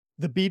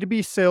The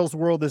B2B sales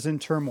world is in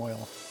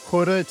turmoil.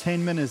 Quota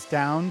attainment is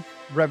down,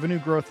 revenue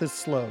growth has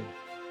slowed,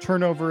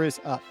 turnover is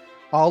up.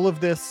 All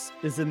of this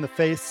is in the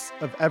face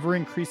of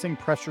ever-increasing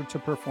pressure to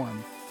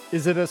perform.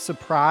 Is it a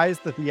surprise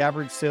that the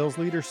average sales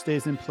leader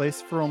stays in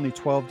place for only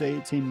 12 to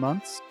 18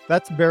 months?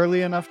 That's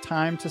barely enough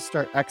time to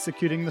start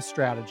executing the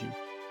strategy.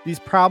 These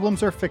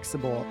problems are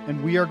fixable,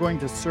 and we are going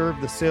to serve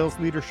the sales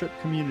leadership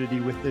community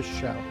with this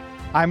show.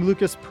 I'm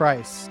Lucas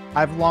Price.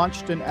 I've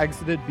launched and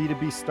exited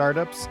B2B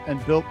startups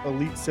and built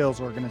elite sales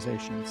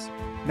organizations.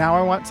 Now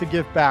I want to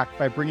give back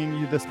by bringing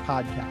you this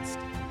podcast,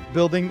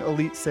 Building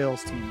Elite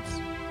Sales Teams.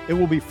 It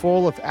will be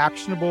full of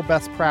actionable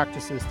best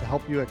practices to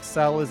help you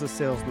excel as a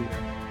sales leader.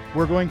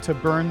 We're going to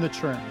burn the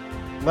churn.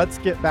 Let's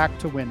get back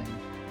to winning.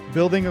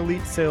 Building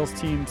Elite Sales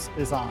Teams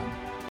is on.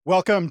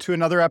 Welcome to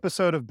another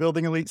episode of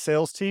Building Elite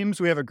Sales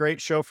Teams. We have a great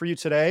show for you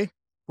today.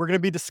 We're going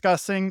to be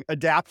discussing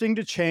adapting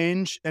to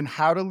change and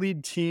how to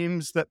lead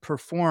teams that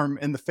perform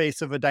in the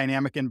face of a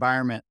dynamic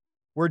environment.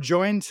 We're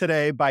joined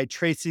today by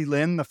Tracy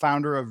Lin, the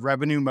founder of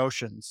Revenue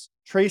Motions.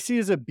 Tracy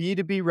is a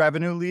B2B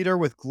revenue leader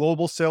with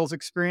global sales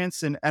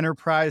experience in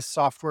enterprise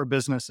software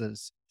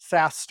businesses,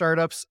 SaaS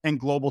startups, and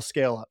global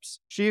scale-ups.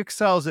 She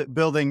excels at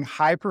building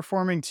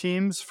high-performing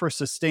teams for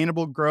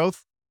sustainable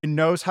growth and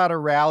knows how to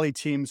rally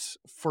teams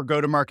for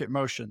go-to-market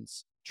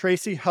motions.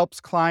 Tracy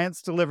helps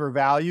clients deliver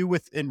value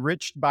with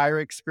enriched buyer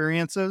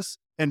experiences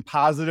and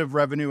positive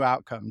revenue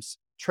outcomes.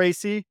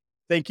 Tracy,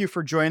 thank you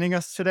for joining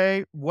us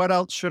today. What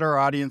else should our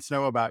audience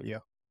know about you?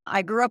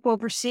 I grew up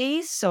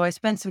overseas, so I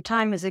spent some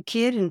time as a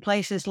kid in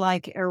places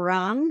like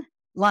Iran,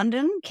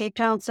 London, Cape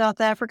Town, South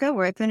Africa,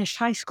 where I finished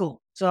high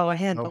school. So I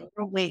had a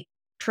worldly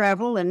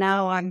travel, and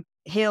now I'm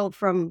hailed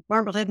from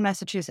Marblehead,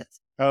 Massachusetts.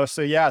 Oh,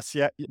 so yes,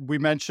 we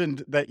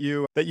mentioned that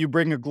you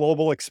bring a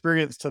global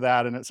experience to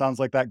that, and it sounds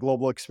like that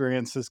global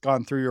experience has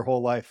gone through your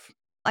whole life.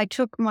 I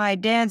took my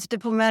dad's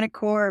diplomatic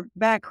corps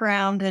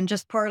background and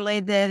just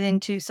parlayed that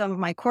into some of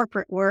my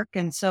corporate work,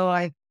 and so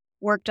I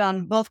worked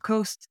on both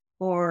coasts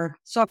for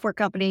software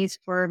companies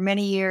for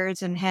many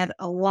years and had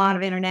a lot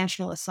of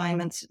international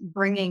assignments,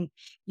 bringing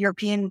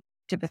European,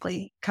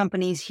 typically,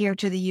 companies here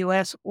to the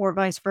U.S. or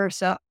vice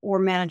versa, or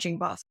managing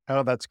boss.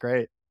 Oh, that's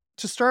great.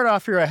 To start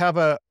off here, I have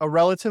a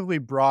relatively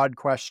broad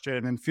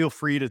question, and feel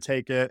free to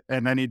take it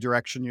in any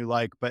direction you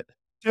like. But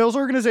sales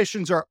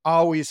organizations are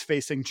always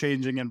facing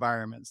changing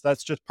environments.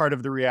 That's just part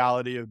of the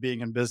reality of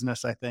being in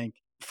business, I think.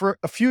 For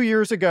a few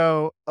years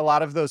ago, a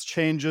lot of those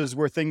changes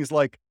were things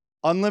like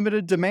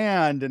unlimited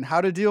demand and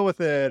how to deal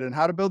with it and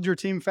how to build your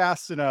team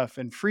fast enough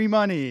and free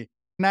money.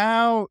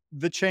 Now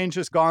the change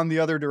has gone the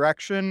other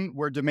direction,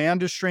 where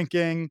demand is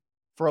shrinking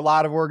for a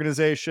lot of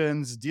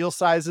organizations. Deal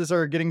sizes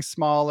are getting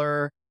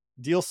smaller.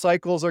 Deal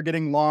cycles are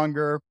getting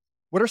longer.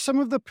 What are some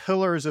of the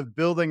pillars of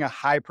building a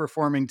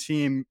high-performing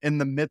team in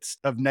the midst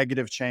of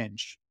negative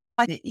change?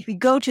 If you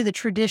go to the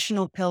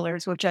traditional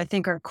pillars, which I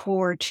think are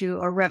core to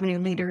a revenue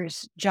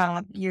leader's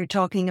job, you're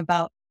talking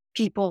about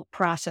people,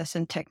 process,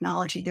 and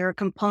technology. There are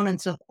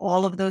components of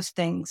all of those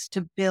things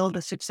to build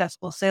a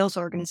successful sales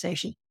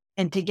organization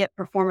and to get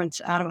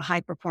performance out of a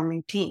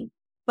high-performing team.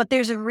 But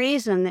there's a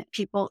reason that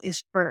people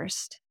is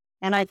first.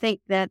 And I think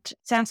that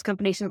SaaS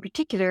companies in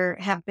particular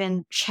have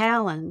been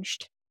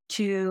challenged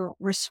to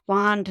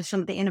respond to some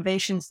of the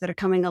innovations that are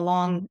coming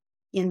along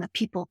in the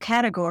people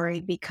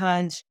category,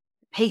 because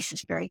the pace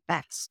is very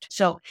fast.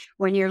 So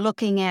when you're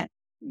looking at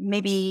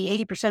maybe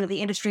 80% of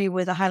the industry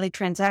with a highly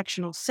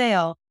transactional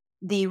sale,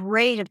 the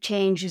rate of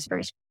change is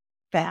very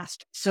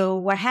fast. So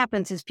what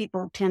happens is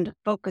people tend to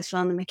focus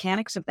on the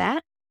mechanics of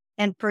that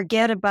and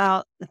forget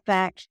about the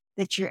fact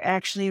that you're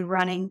actually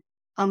running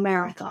a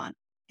marathon,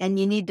 and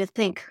you need to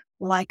think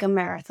like a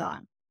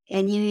marathon,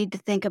 and you need to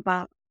think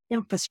about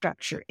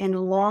infrastructure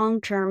and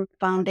long-term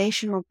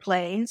foundational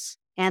plays,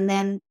 and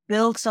then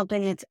build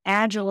something that's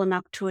agile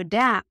enough to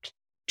adapt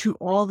to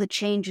all the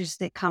changes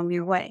that come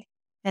your way.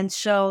 And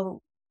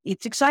so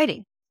it's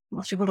exciting.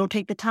 Most people don't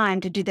take the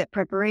time to do that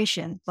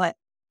preparation, but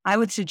I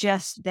would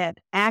suggest that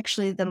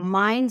actually the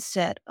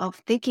mindset of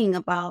thinking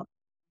about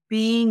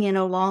being in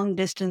a long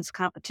distance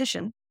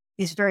competition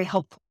is very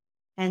helpful.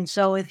 And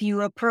so if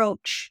you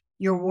approach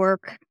your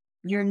work,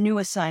 your new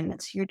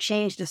assignments, your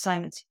changed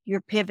assignments, your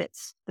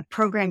pivots, the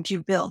programs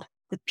you build,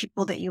 the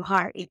people that you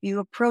hire, if you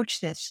approach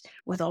this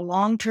with a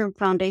long-term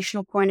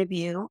foundational point of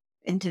view,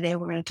 and today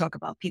we're going to talk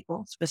about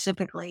people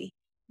specifically,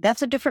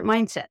 that's a different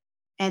mindset.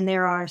 And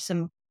there are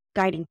some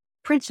guiding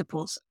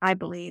principles, I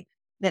believe,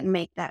 that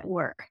make that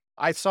work.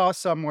 I saw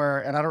somewhere,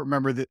 and I don't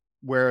remember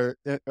where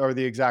or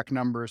the exact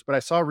numbers, but I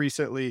saw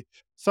recently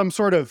some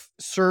sort of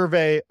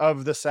survey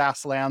of the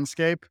SaaS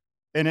landscape.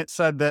 And it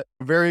said that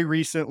very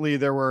recently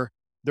there were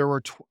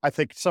I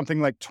think something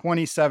like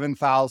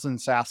 27,000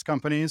 SaaS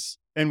companies.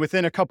 And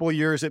within a couple of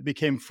years, it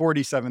became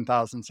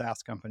 47,000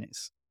 SaaS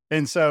companies.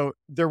 And so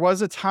there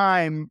was a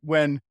time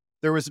when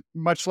there was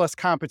much less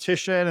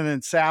competition. And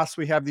in SaaS,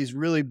 we have these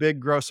really big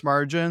gross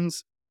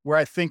margins, where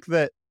I think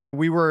that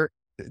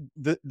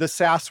the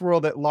SaaS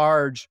world at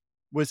large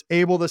was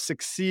able to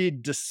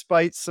succeed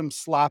despite some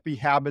sloppy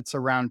habits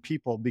around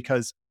people,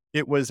 because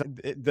It was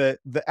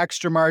the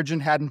extra margin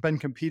hadn't been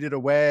competed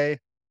away.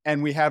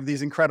 And we have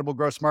these incredible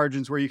gross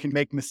margins where you can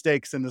make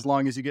mistakes. And as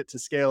long as you get to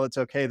scale, it's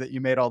okay that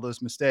you made all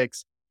those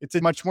mistakes. It's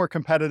a much more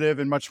competitive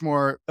and much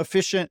more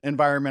efficient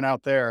environment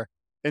out there.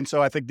 And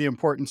so I think the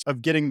importance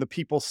of getting the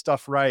people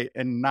stuff right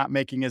and not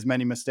making as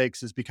many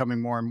mistakes is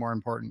becoming more and more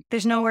important.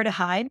 There's nowhere to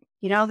hide.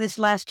 This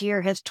last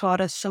year has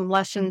taught us some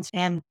lessons,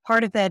 and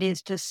part of that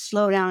is to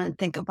slow down and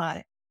think about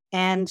it.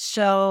 And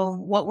so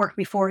what worked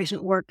before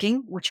isn't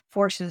working, which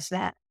forces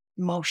that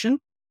motion.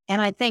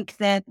 And I think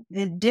that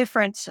the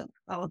difference,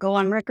 I'll go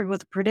on record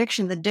with a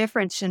prediction, the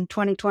difference in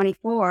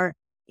 2024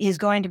 is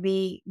going to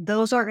be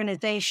those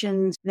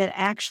organizations that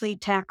actually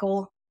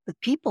tackle the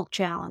people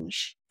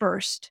challenge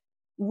first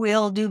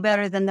will do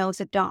better than those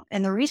that don't.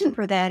 And the reason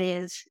for that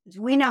is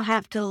we now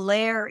have to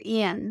layer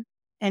in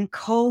and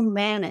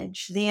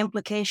co-manage the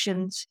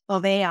implications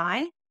of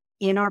AI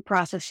in our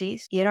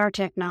processes, in our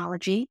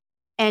technology.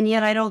 And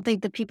yet I don't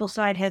think the people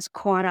side has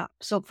caught up.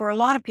 So for a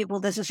lot of people,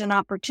 this is an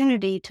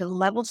opportunity to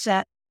level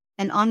set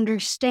and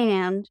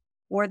understand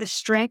where the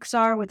strengths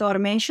are with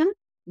automation,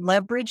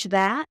 leverage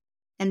that,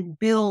 and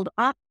build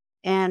up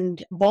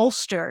and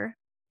bolster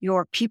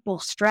your people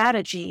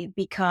strategy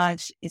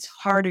because it's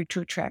harder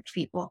to attract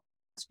people.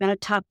 It's been a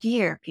tough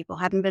year. People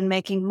haven't been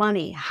making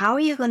money. How are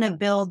you going to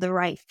build the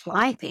right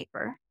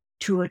flypaper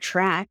to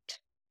attract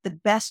the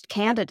best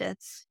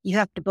candidates? You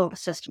have to build a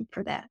system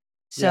for that.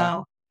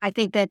 So I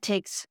think that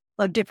takes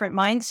a different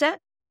mindset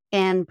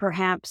and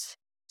perhaps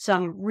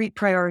some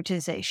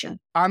reprioritization.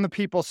 On the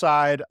people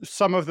side,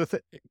 some of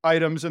the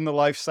items in the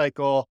life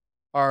cycle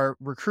are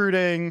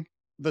recruiting,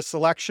 the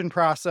selection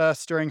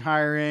process during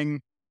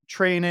hiring,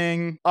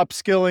 training,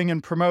 upskilling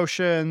and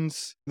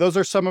promotions. Those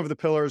are some of the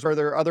pillars. Are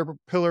there other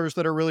pillars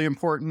that are really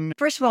important?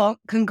 First of all,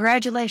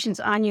 congratulations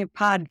on your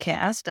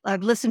podcast.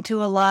 I've listened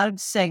to a lot of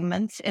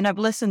segments and I've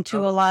listened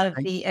to a lot of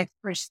the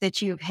experts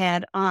that you've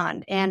had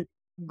on, and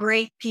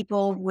great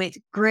people with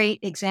great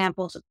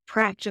examples of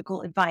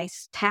practical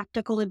advice,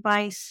 tactical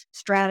advice,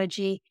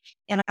 strategy.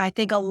 And I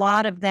think a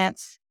lot of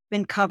that's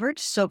been covered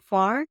so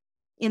far,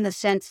 in the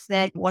sense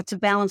that what's a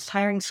balanced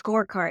hiring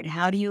scorecard?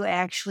 How do you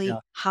actually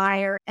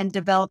hire and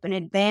develop and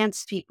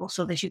advance people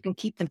so that you can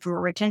keep them from a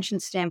retention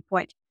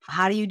standpoint?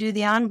 How do you do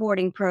the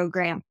onboarding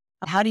program?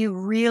 How do you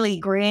really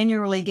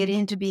granularly get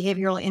into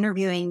behavioral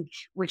interviewing,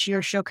 which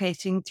you're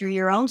showcasing through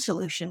your own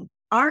solution?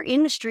 Our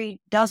industry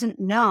doesn't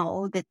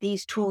know that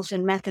these tools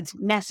and methods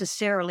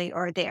necessarily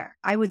are there.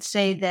 I would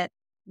say that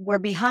we're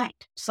behind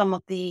some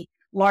of the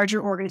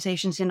larger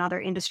organizations in other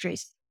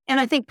industries. And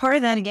I think part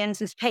of that, again, is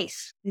this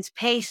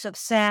pace of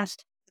SaaS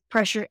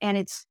pressure. And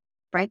it's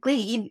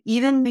frankly,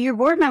 even your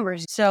board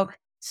members. So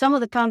some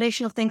of the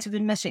foundational things have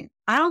been missing.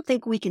 I don't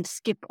think we can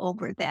skip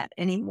over that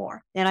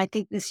anymore. And I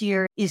think this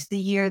year is the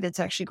year that's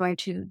actually going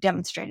to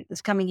demonstrate it,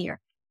 this coming year.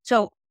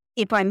 So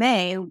if I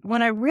may,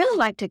 what I really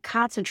like to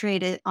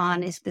concentrate it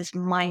on is this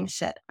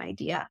mindset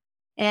idea.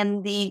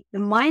 And the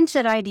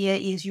mindset idea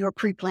is your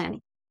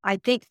pre-planning. I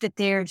think that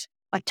there's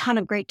a ton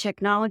of great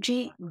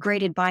technology,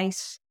 great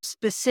advice,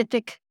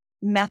 specific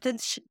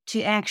methods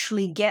to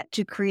actually get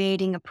to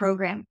creating a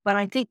program. But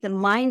I think the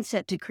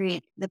mindset to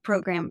create the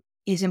program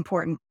is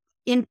important.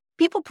 In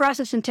people,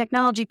 process, and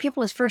technology,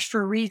 people is first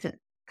for a reason,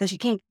 because you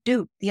can't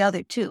do the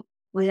other two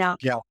without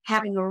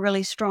having a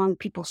really strong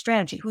people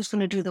strategy. Who's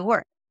going to do the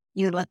work?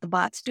 You let the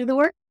bots do the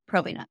work?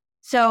 Probably not.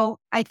 So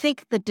I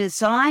think the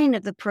design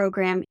of the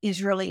program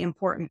is really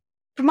important.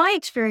 From my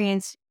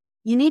experience,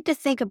 you need to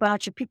think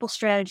about your people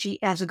strategy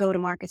as a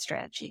go-to-market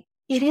strategy.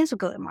 It is a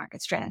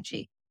go-to-market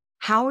strategy.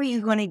 How are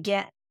you going to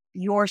get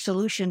your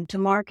solution to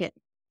market?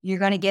 You're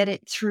going to get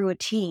it through a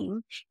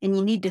team, and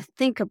you need to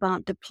think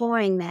about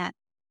deploying that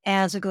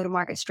as a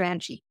go-to-market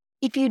strategy.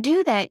 If you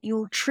do that,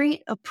 you'll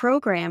treat a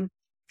program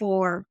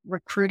for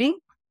recruiting,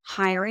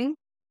 hiring,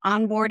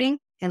 onboarding,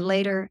 and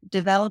later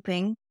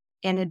developing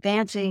and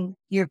advancing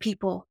your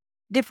people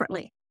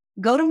differently.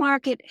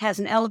 Go-to-market has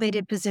an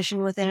elevated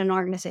position within an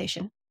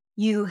organization.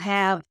 You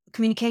have a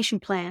communication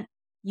plan.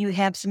 You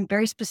have some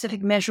very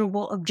specific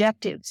measurable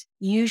objectives.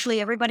 Usually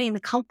everybody in the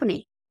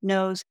company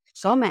knows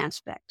some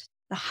aspect,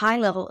 the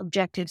high-level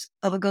objectives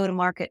of a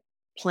go-to-market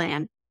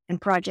plan and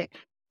project.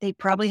 They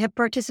probably have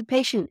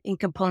participation in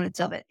components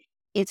of it.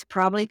 It's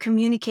probably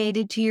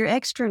communicated to your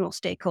external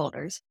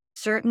stakeholders.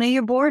 Certainly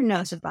your board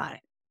knows about it.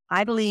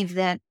 I believe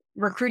that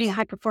recruiting a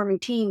high-performing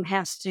team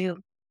has to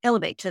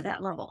elevate to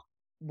that level.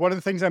 One of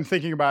the things I'm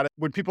thinking about,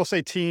 when people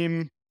say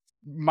team,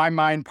 my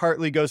mind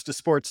partly goes to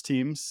sports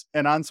teams.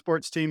 And on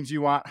sports teams,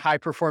 you want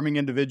high-performing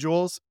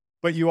individuals,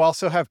 but you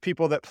also have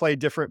people that play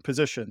different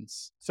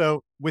positions.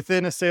 So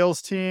within a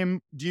sales team,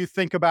 do you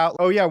think about,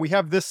 oh yeah, we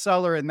have this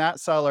seller and that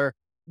seller.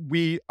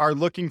 We are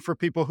looking for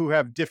people who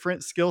have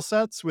different skill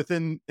sets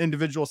within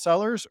individual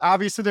sellers.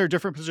 Obviously, there are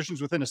different positions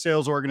within a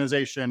sales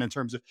organization in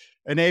terms of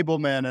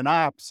enablement and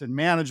ops and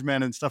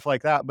management and stuff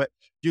like that. But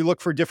do you look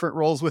for different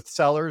roles with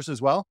sellers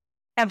as well?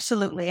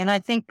 Absolutely. And I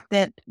think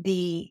that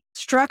the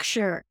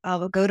structure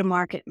of a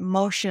go-to-market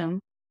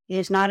motion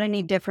is not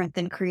any different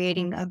than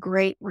creating a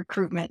great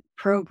recruitment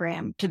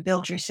program to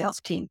build your sales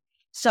team.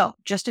 So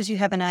just as you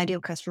have an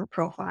ideal customer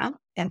profile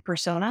and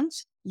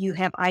personas, you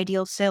have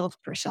ideal sales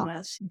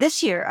personas.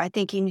 This year, I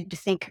think you need to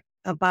think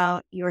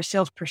about your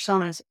sales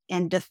personas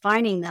and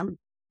defining them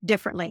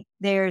differently.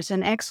 There's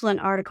an excellent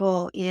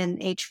article in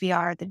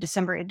HBR, the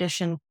December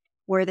edition,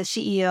 where the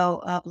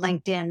CEO of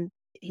LinkedIn,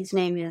 his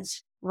name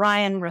is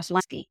Ryan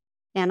Roslansky,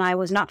 and I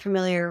was not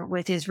familiar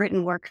with his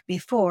written work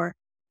before,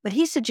 but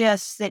he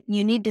suggests that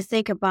you need to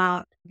think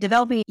about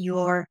developing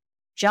your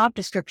job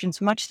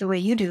descriptions much the way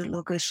you do,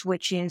 Lucas,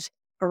 which is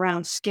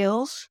around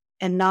skills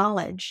and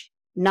knowledge,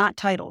 not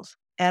titles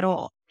at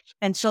all.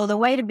 And so the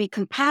way to be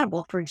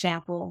compatible, for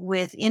example,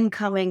 with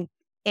incoming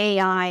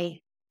AI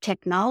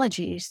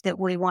technologies that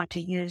we want to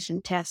use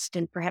and test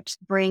and perhaps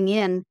bring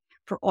in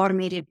for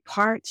automated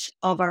parts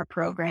of our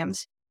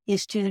programs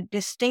is to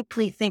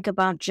distinctly think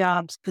about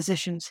jobs,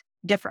 positions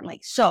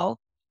differently. So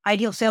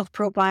ideal sales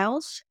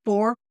profiles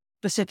for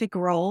specific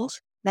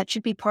roles, that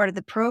should be part of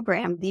the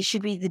program. These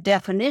should be the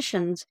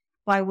definitions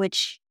by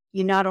which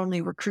you not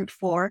only recruit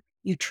for,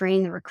 you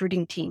train the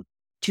recruiting team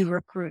to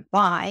recruit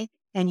by,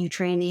 and you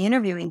train the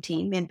interviewing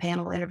team in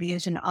panel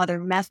interviews and other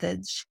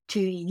methods to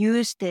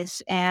use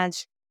this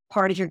as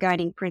part of your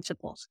guiding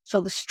principles. So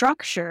the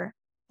structure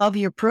of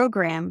your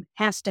program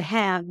has to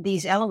have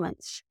these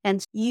elements.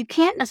 And you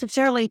can't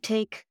necessarily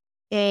take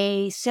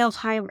a sales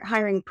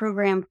hiring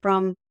program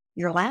from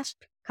your last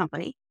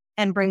company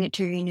and bring it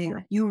to your new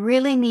one. You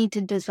really need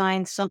to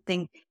design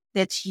something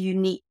that's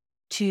unique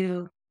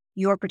to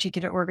your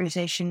particular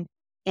organization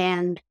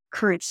and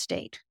current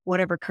state,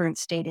 whatever current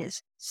state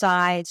is,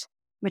 size,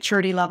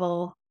 maturity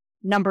level,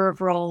 number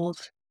of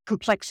roles,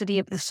 complexity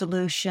of the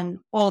solution,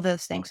 all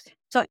those things.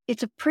 So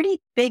it's a pretty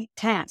big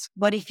task,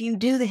 but if you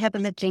do the heavy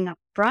lifting up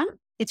front,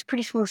 it's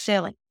pretty smooth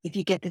sailing if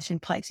you get this in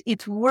place.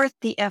 It's worth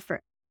the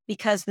effort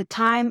because the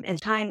time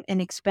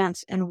and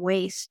expense and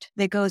waste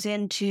that goes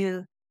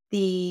into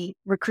the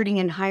recruiting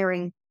and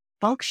hiring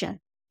function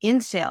in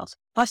sales,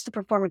 plus the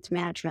performance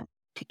management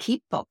to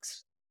keep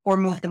folks or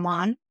move them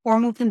on or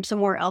move them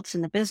somewhere else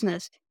in the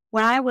business.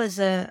 When I was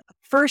a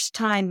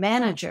first-time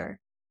manager,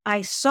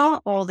 I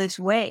saw all this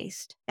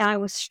waste and I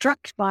was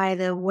struck by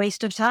the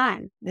waste of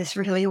time this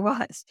really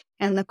was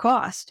and the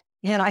cost.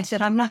 And I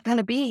said, I'm not going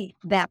to be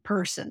that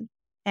person.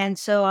 And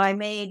so I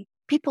made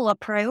people a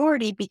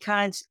priority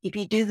because if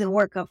you do the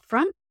work up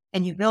front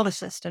and you build a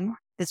system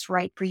that's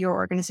right for your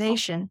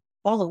organization,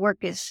 all the work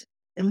is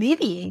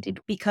alleviated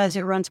because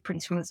it runs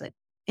pretty smoothly.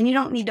 And you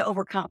don't need to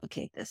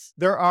overcomplicate this.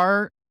 There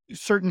are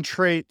certain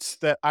traits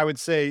that I would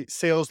say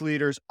sales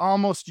leaders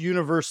almost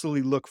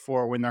universally look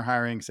for when they're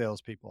hiring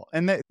salespeople.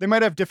 And they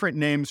might have different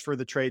names for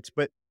the traits,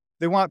 but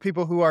they want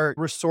people who are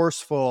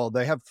resourceful.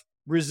 They have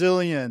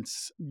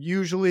resilience.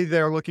 Usually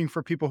they're looking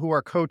for people who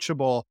are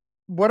coachable.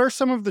 What are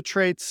some of the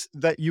traits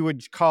that you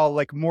would call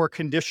like more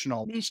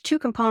conditional? There's two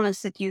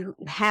components that you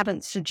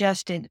haven't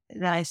suggested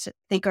that I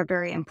think are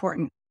very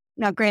important.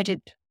 Now,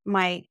 granted,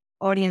 my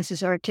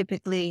audiences are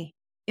typically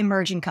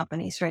emerging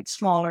companies, right?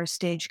 Smaller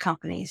stage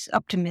companies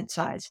up to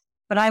mid-size.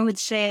 But I would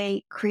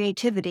say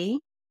creativity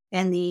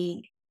and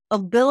the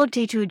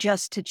ability to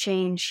adjust to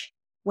change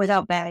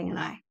without batting an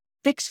eye.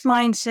 Fixed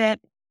mindset,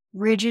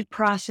 rigid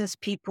process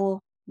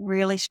people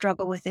really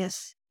struggle with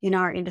this in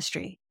our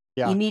industry.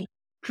 Yeah. You need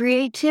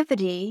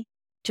creativity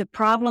to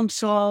problem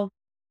solve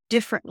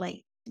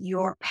differently.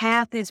 Your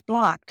path is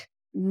blocked.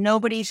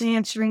 Nobody's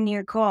answering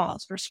your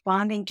calls,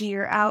 responding to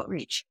your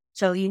outreach.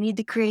 So you need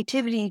the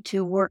creativity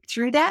to work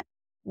through that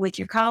with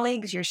your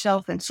colleagues,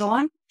 yourself, and so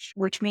on,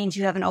 which means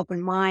you have an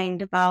open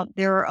mind about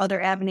there are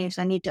other avenues.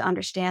 I need to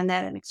understand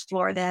that and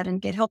explore that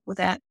and get help with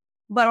that.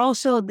 But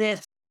also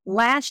this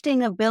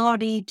lasting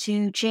ability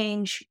to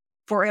change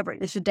forever,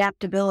 this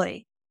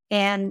adaptability.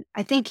 And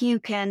I think you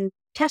can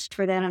test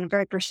for that on a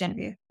very first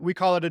interview. We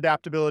call it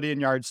adaptability in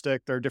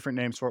Yardstick. There are different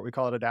names for it. We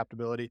call it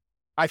adaptability.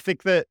 I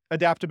think that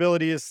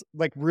adaptability is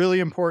like really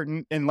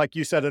important in, like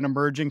you said, an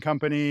emerging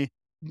company,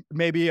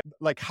 maybe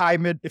like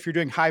if you're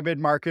doing high mid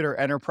market or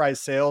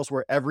enterprise sales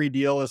where every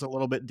deal is a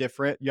little bit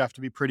different, you have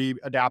to be pretty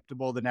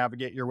adaptable to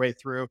navigate your way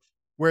through.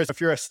 Whereas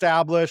if you're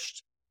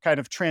established kind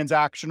of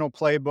transactional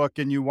playbook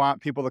and you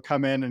want people to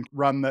come in and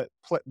run the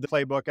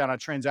playbook on a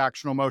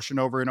transactional motion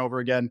over and over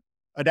again,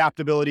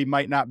 adaptability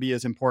might not be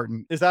as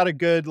important. Is that a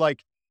good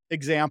like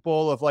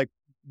example of like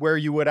where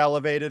you would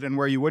elevate it and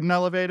where you wouldn't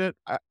elevate it?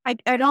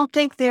 I don't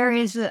think there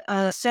is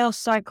a sales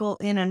cycle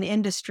in an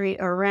industry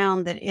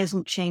around that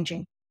isn't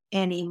changing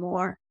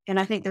anymore. And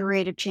I think the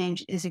rate of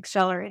change is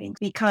accelerating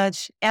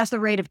because as the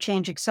rate of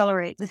change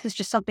accelerates, this is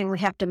just something we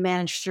have to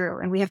manage through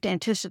and we have to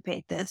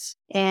anticipate this.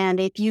 And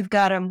if you've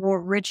got a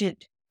more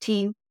rigid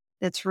team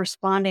that's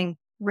responding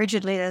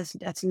rigidly,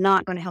 that's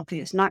not going to help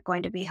you. It's not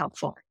going to be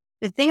helpful.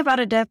 The thing about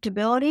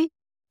adaptability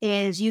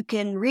is you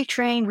can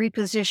retrain,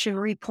 reposition,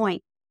 repoint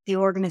the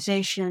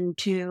organization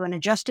to an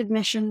adjusted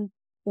mission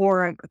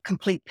or a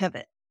complete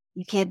pivot.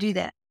 You can't do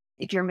that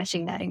if you're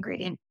missing that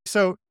ingredient.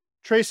 So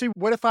Tracy,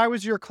 what if I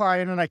was your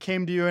client and I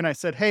came to you and I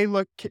said, hey,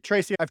 look,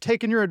 Tracy, I've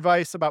taken your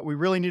advice about we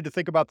really need to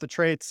think about the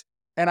traits.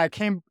 And I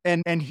came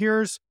and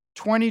here's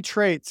 20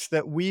 traits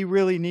that we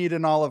really need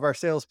in all of our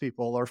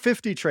salespeople, or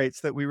 50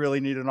 traits that we really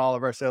need in all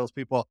of our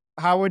salespeople.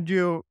 How would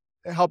you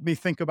help me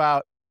think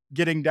about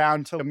getting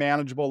down to a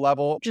manageable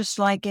level? Just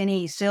like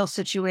any sales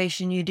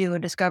situation, you do a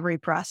discovery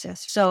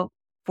process. So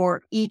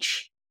for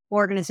each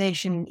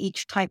organization,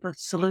 each type of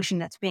solution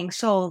that's being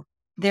sold,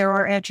 there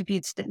are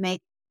attributes that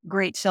make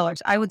great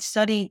sellers. I would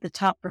study the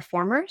top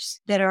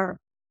performers that are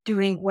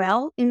doing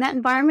well in that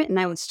environment, and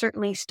I would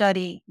certainly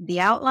study the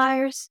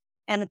outliers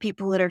and the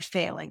people that are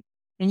failing.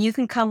 And you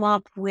can come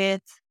up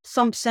with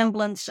some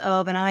semblance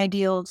of an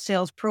ideal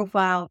sales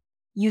profile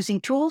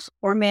using tools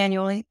or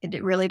manually.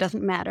 It really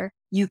doesn't matter.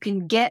 You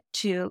can get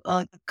to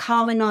a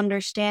common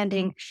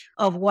understanding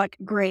of what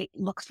great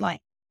looks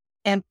like.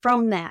 And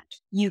from that,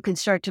 you can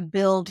start to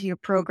build your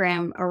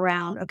program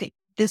around, okay,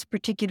 this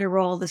particular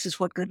role, this is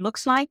what good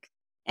looks like.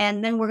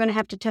 And then we're going to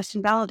have to test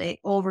and validate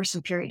over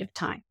some period of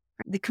time.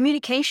 The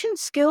communication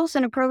skills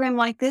in a program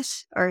like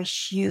this are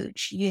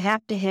huge. You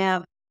have to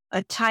have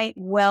a tight,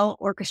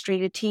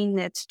 well-orchestrated team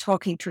that's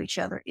talking to each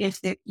other. If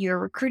your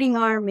recruiting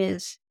arm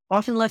is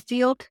off in left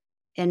field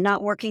and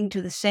not working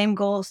to the same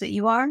goals that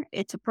you are,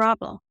 it's a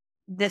problem.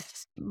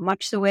 This,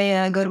 much the way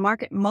a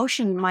go-to-market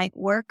motion might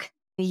work,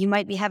 you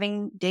might be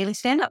having daily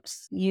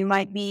stand-ups. You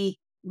might be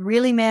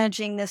really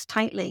managing this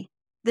tightly.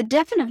 The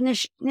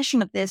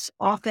definition of this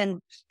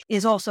often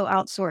is also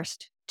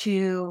outsourced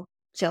to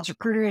sales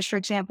recruiters, for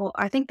example.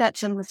 I think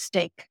that's a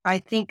mistake. I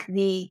think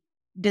the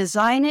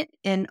design it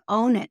and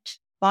own it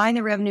by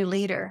the revenue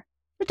leader.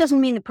 It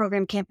doesn't mean the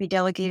program can't be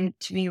delegated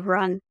to be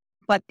run,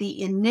 but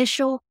the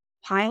initial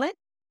pilot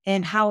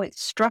and how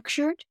it's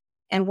structured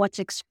and what's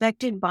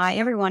expected by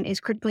everyone is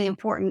critically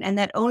important, and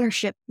that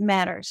ownership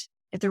matters.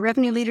 If the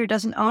revenue leader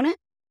doesn't own it,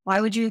 why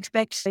would you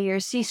expect your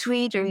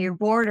C-suite or your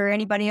board or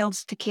anybody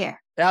else to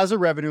care? As a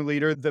revenue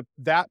leader,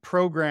 that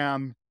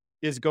program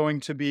is going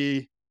to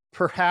be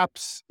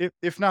perhaps,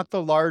 if not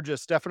the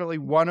largest, definitely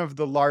one of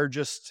the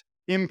largest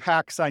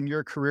impacts on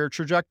your career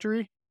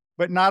trajectory.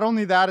 But not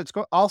only that, it's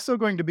also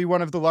going to be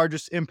one of the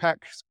largest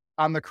impacts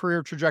on the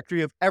career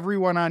trajectory of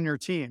everyone on your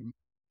team,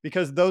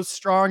 because those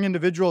strong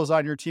individuals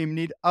on your team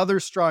need other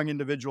strong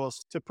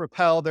individuals to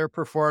propel their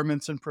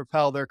performance and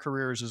propel their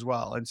careers as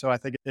well. And so I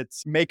think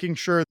it's making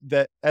sure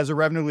that as a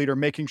revenue leader,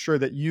 making sure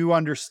that you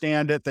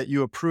understand it, that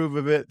you approve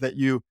of it, that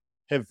you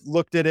have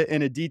looked at it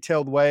in a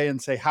detailed way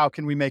and say, how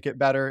can we make it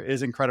better,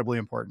 is incredibly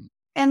important.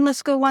 And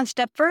let's go one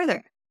step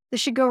further.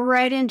 This should go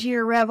right into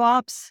your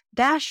RevOps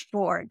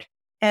dashboard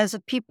as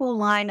a people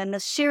line and a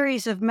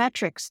series of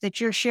metrics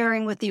that you're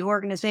sharing with the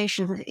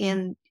organization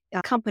in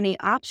company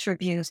ops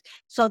reviews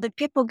so that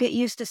people get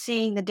used to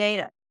seeing the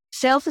data.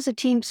 Sales is a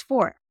team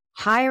sport.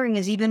 Hiring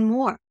is even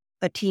more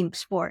a team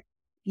sport.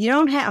 You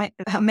don't have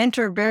a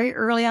mentor very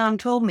early on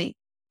told me,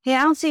 hey,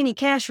 I don't see any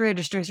cash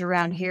registers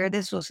around here.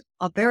 This was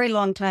a very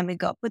long time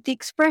ago, but the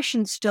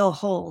expression still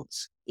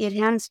holds. It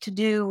has to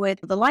do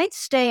with the lights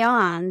stay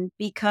on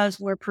because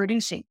we're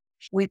producing.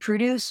 We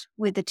produce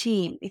with the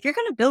team. If you're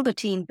going to build a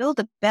team, build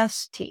the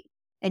best team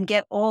and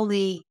get all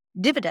the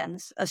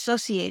dividends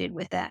associated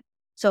with that.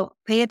 So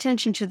pay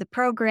attention to the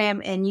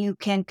program and you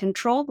can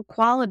control the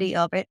quality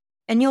of it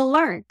and you'll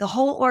learn. The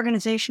whole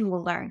organization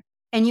will learn.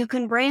 And you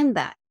can brand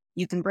that.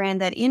 You can brand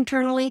that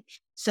internally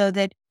so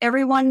that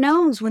everyone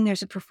knows when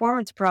there's a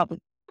performance problem,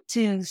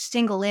 to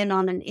single in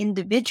on an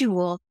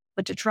individual,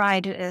 but to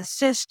try to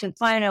assist and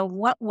find out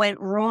what went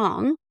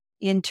wrong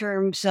in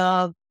terms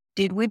of,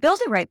 did we build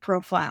the right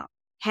profile?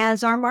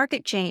 Has our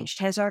market changed?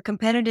 Has our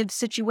competitive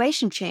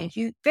situation changed?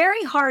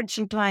 Very hard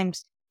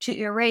sometimes to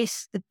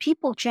erase the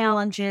people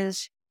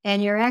challenges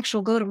and your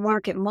actual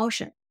go-to-market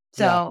motion.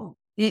 So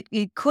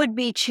it could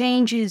be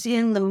changes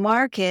in the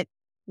market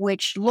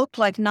which look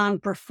like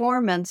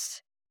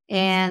non-performance,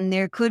 and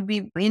there could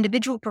be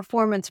individual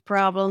performance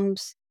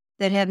problems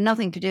that have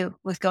nothing to do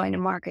with going to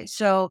market.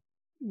 So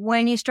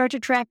when you start to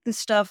track this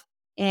stuff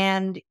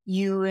and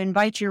you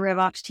invite your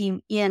RevOps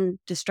team in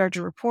to start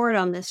to report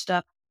on this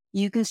stuff,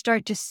 you can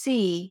start to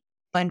see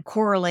and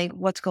correlate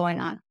what's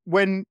going on.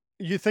 When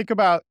you think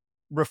about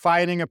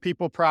refining a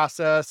people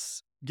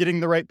process, getting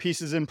the right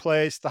pieces in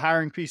place, the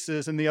hiring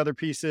pieces and the other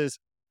pieces,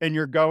 and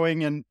you're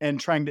going and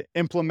trying to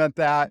implement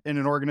that in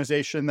an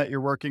organization that you're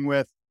working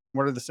with,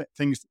 what are the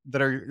things that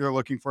you're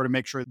looking for to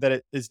make sure that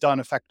it is done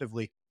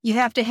effectively? You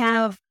have to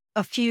have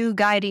a few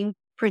guiding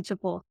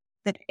principles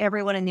that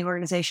everyone in the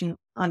organization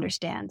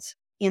understands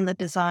in the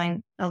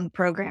design of the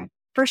program.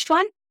 First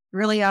one,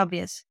 really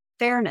obvious,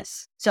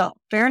 fairness. So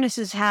fairness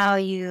is how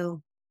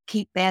you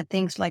keep bad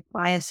things like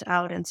bias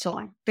out and so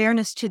on.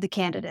 Fairness to the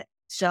candidate.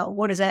 So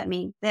what does that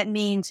mean? That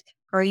means,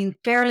 are you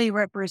fairly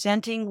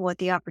representing what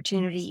the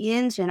opportunity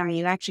is? And are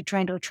you actually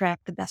trying to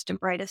attract the best and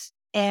brightest?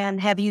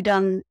 And have you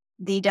done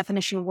the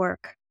definition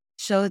work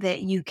so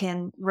that you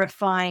can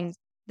refine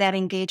that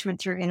engagement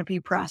through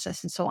interview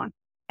process and so on?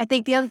 I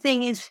think the other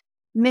thing is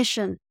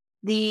mission.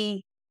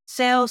 The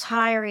sales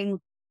hiring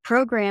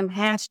program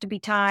has to be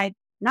tied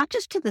not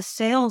just to the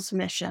sales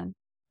mission,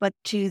 but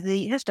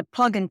it has to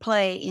plug and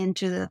play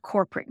into the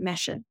corporate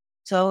mission.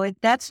 So if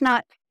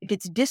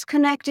it's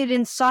disconnected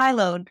and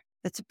siloed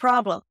That's a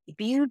problem. If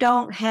you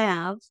don't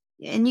have,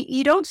 and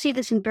you don't see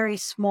this in very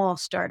small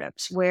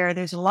startups where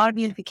there's a lot of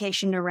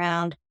unification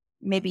around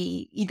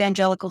maybe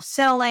evangelical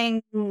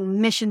selling,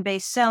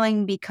 mission-based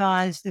selling,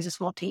 because there's a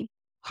small team.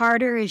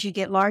 Harder as you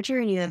get larger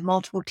and you have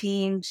multiple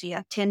teams, you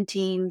have 10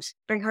 teams,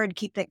 very hard to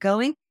keep that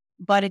going.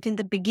 But if in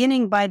the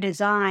beginning by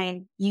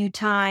design, you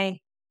tie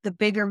the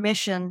bigger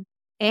mission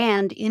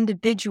and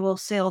individual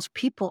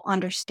salespeople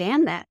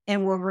understand that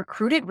and were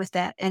recruited with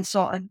that and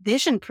saw a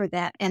vision for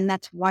that, and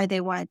that's why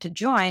they wanted to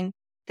join,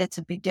 that's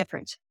a big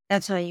difference.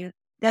 That's how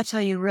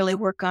you really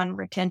work on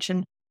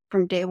retention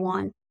from day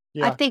one. I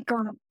Yeah. think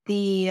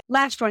the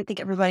last one, I think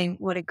everybody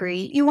would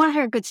agree. You want to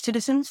hire good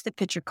citizens that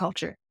fit your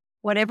culture,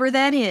 whatever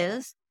that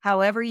is,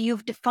 however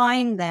you've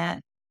defined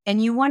that,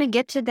 and you want to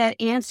get to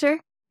that answer.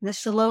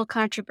 This is a little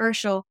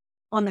controversial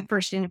on the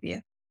first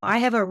interview. I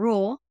have a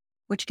rule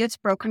which gets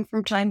broken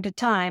from time to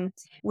time,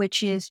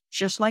 which is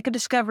just like a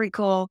discovery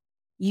call.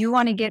 You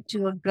want to get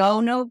to a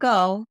go, no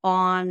go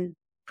on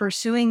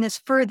pursuing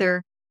this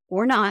further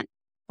or not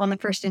on the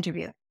first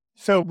interview.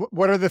 So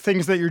what are the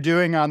things that you're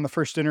doing on the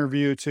first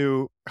interview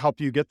to help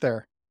you get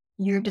there?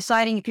 You're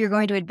deciding if you're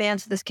going to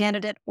advance this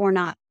candidate or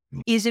not.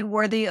 Is it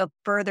worthy of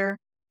further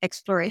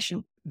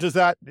exploration? Does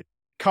that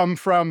come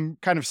from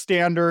kind of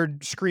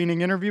standard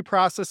screening interview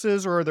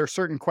processes, or are there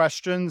certain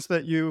questions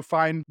that you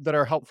find that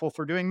are helpful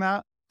for doing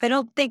that? I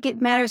don't think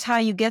it matters how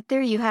you get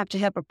there. You have to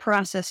have a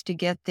process to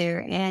get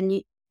there.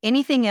 And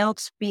anything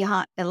else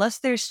beyond, unless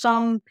there's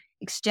some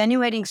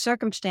extenuating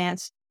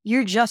circumstance,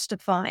 you're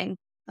justifying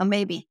a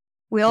maybe.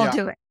 We all Yeah.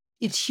 do it.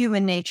 It's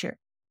human nature.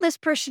 This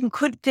person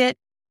could fit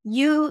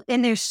you,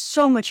 and there's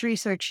so much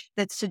research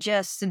that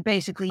suggests that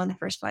basically in the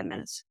first 5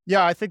 minutes.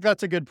 Yeah, I think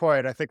that's a good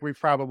point. I think we've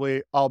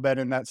probably all been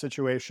in that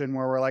situation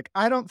where we're like,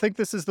 I don't think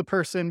this is the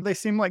person. They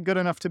seem like good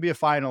enough to be a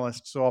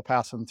finalist, so I'll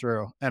pass them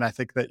through. And I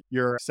think that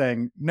you're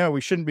saying, no,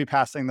 we shouldn't be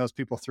passing those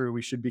people through.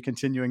 We should be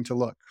continuing to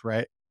look,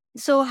 right?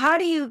 So how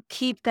do you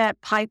keep that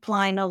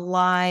pipeline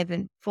alive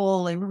and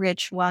full and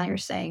rich while you're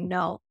saying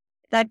no?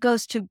 That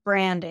goes to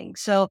branding.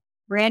 So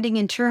branding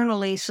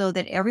internally so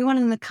that everyone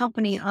in the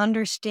company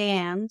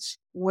understands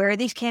where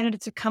these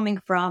candidates are coming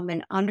from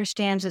and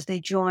understands as they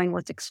join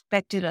what's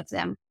expected of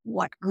them,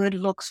 what good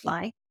looks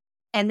like.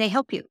 And they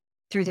help you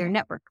through their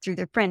network, through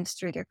their friends,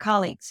 through their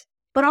colleagues.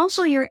 But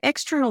also your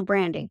external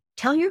branding.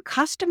 Tell your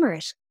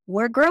customers,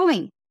 we're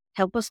growing.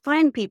 Help us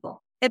find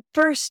people. At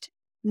first,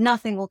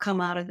 nothing will come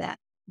out of that,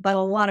 but a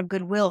lot of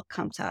goodwill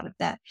comes out of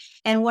that.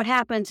 And what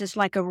happens is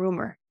like a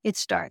rumor. It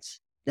starts.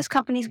 This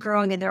company's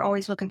growing and they're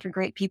always looking for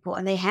great people,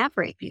 and they have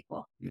great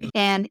people.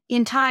 And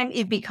in time,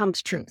 it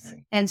becomes truth.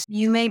 And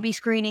you may be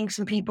screening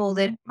some people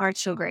that aren't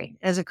so great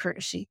as a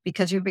courtesy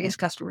because your biggest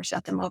customer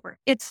sent them over.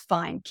 It's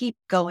fine. Keep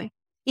going.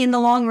 In the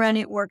long run,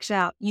 it works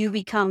out. You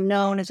become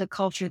known as a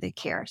culture that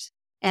cares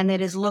and that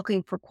is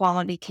looking for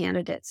quality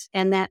candidates.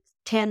 And that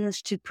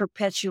tends to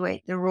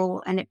perpetuate the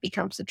rule, and it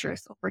becomes the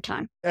truth over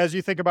time. As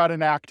you think about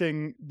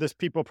enacting this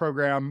people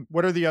program,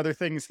 what are the other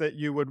things that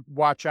you would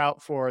watch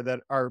out for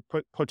that are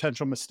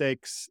potential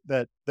mistakes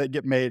that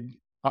get made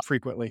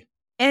frequently?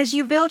 As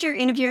you build your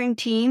interviewing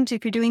teams,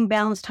 if you're doing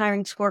balanced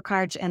hiring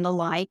scorecards and the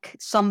like,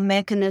 some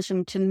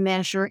mechanism to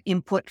measure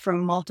input from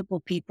multiple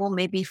people,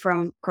 maybe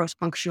from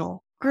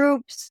cross-functional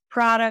groups,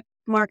 product,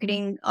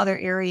 marketing, other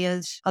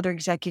areas, other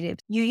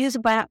executives. You use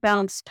a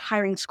balanced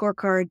hiring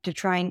scorecard to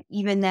try and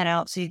even that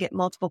out so you get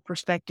multiple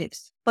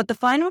perspectives. But the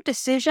final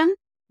decision,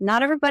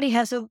 not everybody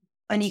has an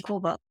equal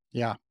vote.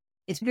 Yeah.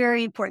 It's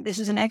very important. This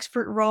is an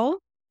expert role,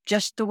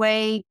 just the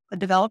way a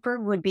developer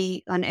would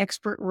be an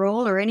expert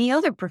role or any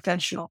other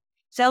professional.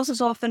 Sales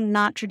has often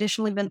not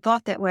traditionally been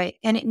thought that way,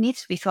 and it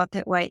needs to be thought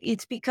that way.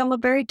 It's become a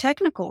very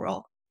technical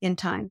role in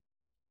time.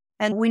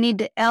 And we need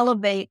to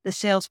elevate the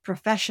sales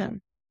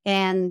profession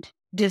and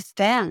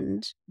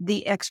defend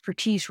the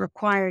expertise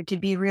required to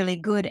be really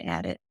good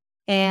at it,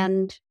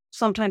 and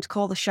sometimes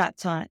call the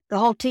shots on it. The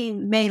whole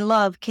team may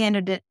love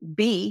candidate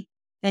B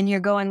and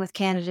you're going with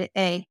candidate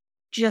A.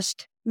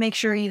 Just make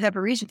sure you have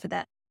a reason for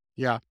that.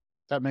 Yeah,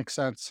 that makes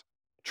sense.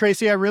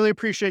 Tracy, I really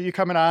appreciate you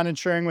coming on and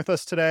sharing with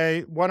us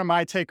today. One of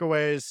my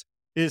takeaways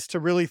is to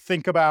really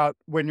think about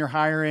when you're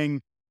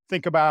hiring,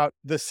 think about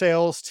the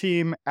sales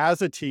team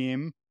as a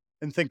team,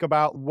 and think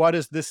about what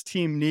does this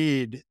team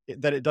need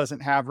that it doesn't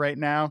have right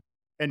now,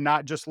 and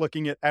not just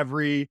looking at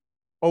every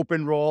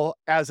open role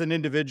as an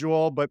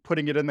individual, but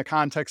putting it in the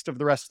context of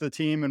the rest of the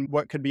team and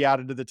what could be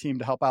added to the team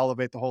to help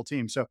elevate the whole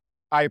team. So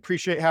I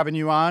appreciate having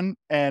you on.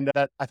 And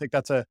I think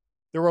there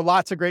were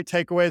lots of great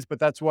takeaways, but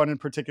that's one in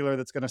particular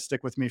that's going to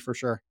stick with me for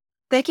sure.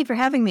 Thank you for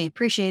having me.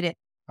 Appreciate it.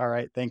 All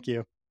right. Thank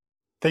you.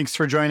 Thanks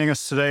for joining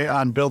us today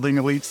on Building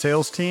Elite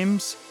Sales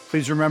Teams.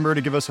 Please remember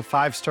to give us a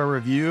 5-star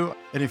review.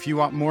 And if you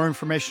want more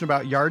information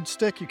about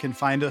Yardstick, you can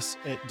find us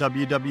at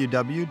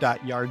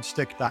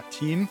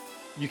www.yardstick.team.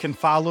 You can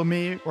follow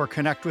me or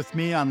connect with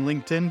me on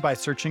LinkedIn by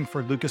searching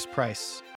for Lucas Price.